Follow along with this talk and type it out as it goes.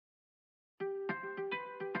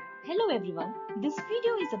Hello everyone, this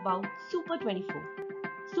video is about Super 24.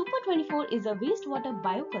 Super 24 is a wastewater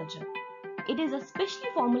bioculture. It is a specially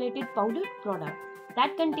formulated powdered product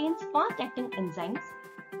that contains fast-acting enzymes,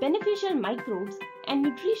 beneficial microbes and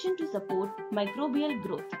nutrition to support microbial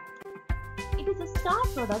growth. It is a star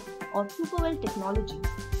product of Superwell Technology,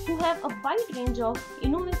 who have a wide range of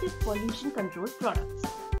innovative pollution control products.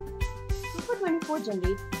 Super 24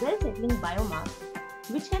 generates well-settling biomass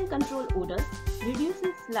which can control odors,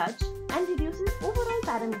 reduces sludge and reduces overall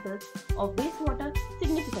parameters of wastewater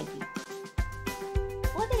significantly.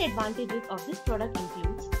 Further advantages of this product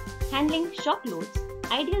includes handling shock loads,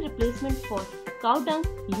 ideal replacement for cow dung,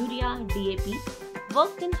 urea, DAP,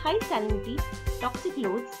 works in high salinity, toxic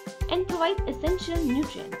loads and provides essential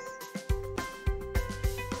nutrients.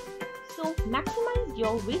 So maximize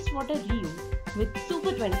your wastewater reuse with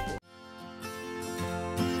Super 24.